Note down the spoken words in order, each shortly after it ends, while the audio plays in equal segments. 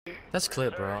That's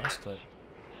clip, bro. That's clip.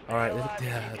 Alright,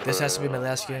 yeah, this has to be my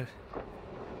last game.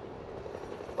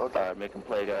 Alright, make him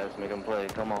play, guys. Make him play.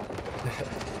 Come on.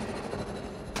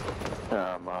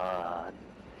 Come on.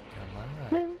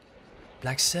 Come on.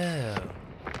 Black Cell.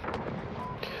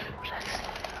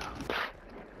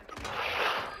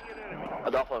 A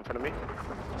dolphin in front of me.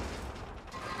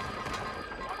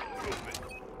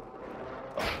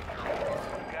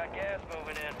 Got gas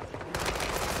moving in.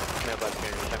 Yeah,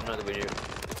 but I'm not with you.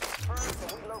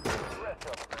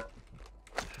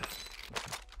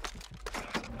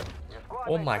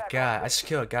 Oh my god, I just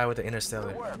killed a guy with the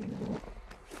interstellar.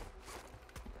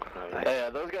 Yeah,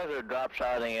 those guys are drop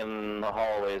shotting in the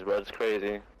hallways, bro. It's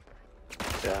crazy.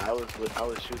 Yeah, I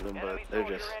was shooting them, but they're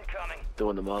just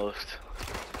doing the most.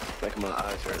 Making my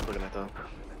eyes hurt looking at them.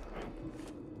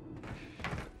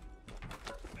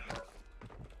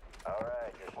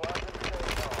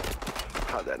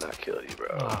 How'd that not kill you, bro?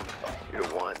 Oh. You're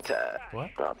one tap.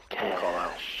 What? Drop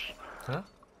cash. Huh?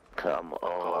 Come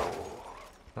on.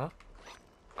 Huh?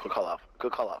 Good call out.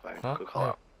 Good call out, man. Huh? Good call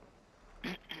out.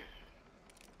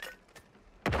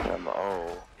 Come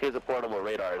on. Here's a portable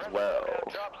radar as well.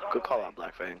 Good call out,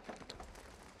 Black Fang.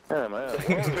 Yeah, man.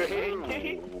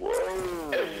 Whoa.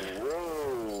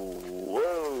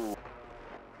 Whoa.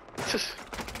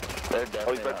 They're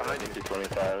definitely not repping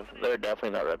 225. They're definitely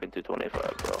not repping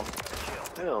 225, bro.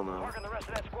 Hell no.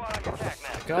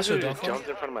 Gosh, This you dude just don't jumped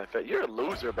in front of my face. You're a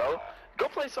loser, bro. Go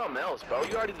play something else, bro.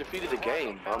 You already defeated the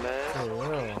game, bum man.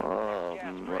 Oh,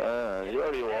 man. You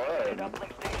already won.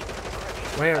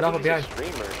 Wait, Rodolfo behind.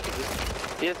 Streamer.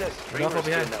 He has that streamer Rodolfo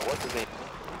skin behind. that, what's his name?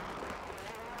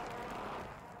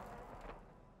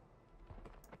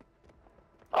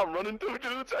 I'm running through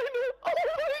dudes, I know. Oh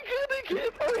my god, they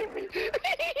can't find me.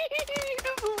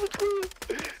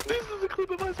 This is a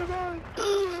clip of my survive.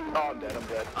 Oh, I'm dead, I'm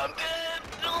dead. I'm dead.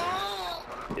 No.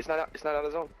 It's not out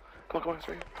of zone. Come on, it's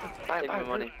right here. Take my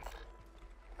money.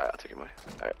 Alright, I'll take your money.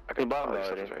 Alright, I You can bought him buy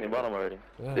already. right You bought him already.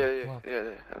 Yeah, come yeah, on. yeah,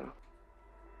 I know.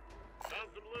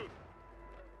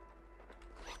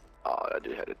 Oh, that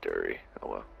dude had a Dury. Oh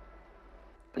well.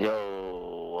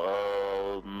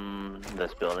 Yo,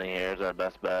 this building here is our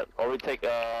best bet. Or we take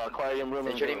aquarium room.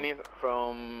 They're shooting me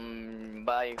from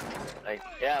by, like,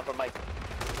 yeah, from by.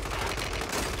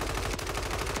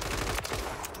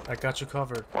 I got you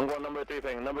covered. One going number 3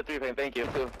 ping. Number 3 ping. Thank you.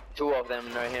 Two of them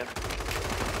right here.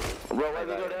 Bro, why did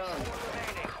you go down?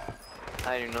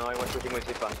 I don't know, I was pushing with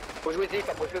Zipa. Push with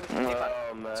Zipa, push with Zipa.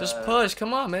 Oh, man. Just push,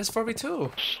 come on, man. It's 4v2.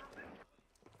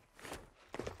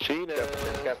 Cheater.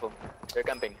 Careful. They're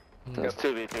camping. It's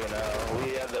 2v2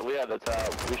 now. We had the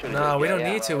top. We should. No, we don't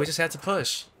need to. We just had to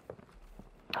push.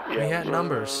 We had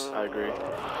numbers. I agree.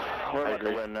 We're about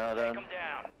to win now then.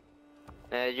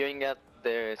 You ain't got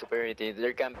the superiority.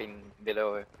 They're camping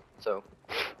below, so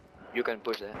you can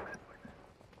push that.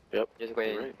 Yep. Just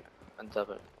wait Right. on top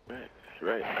of it.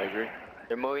 Right, I agree.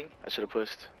 They're moving. I should have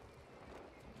pushed.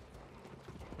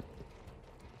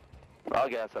 I'll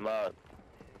gas him out.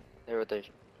 Their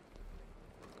rotation.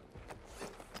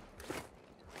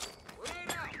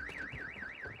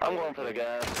 I'm going for the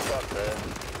gas. Fuck that.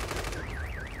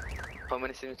 How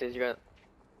many sims you got?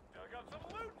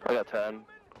 I got 10.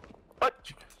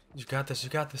 You got this, you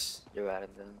got this. You got it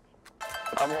then.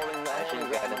 I'm holding that. I'm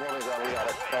holding that. We got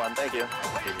it. Come on, thank you.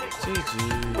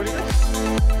 GG. What do you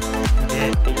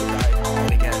Dead. think? You died.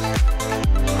 Big ass.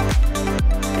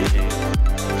 GG.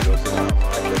 Go sit down. I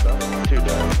get that. 2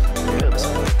 dead.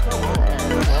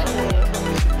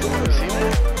 See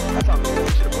that? That's how we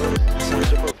should have pushed. We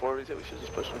should put forward. We should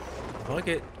just push him. Fuck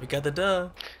it. We got the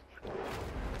dub.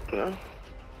 Yeah.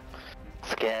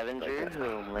 Scavenger,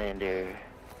 Homelander.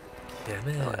 Damn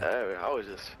it. I was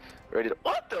just ready to.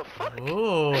 What the fuck? He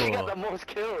got the Oh, most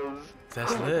kills.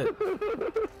 that's lit.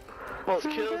 Most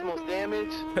kills, most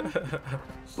damage.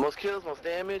 Most kills, most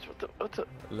damage. What the?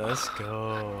 Let's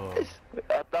go.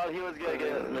 I thought he was gonna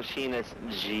get Machinist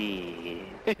G.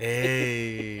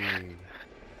 Hey.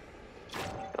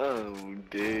 Oh,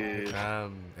 dude. I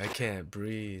can't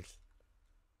breathe.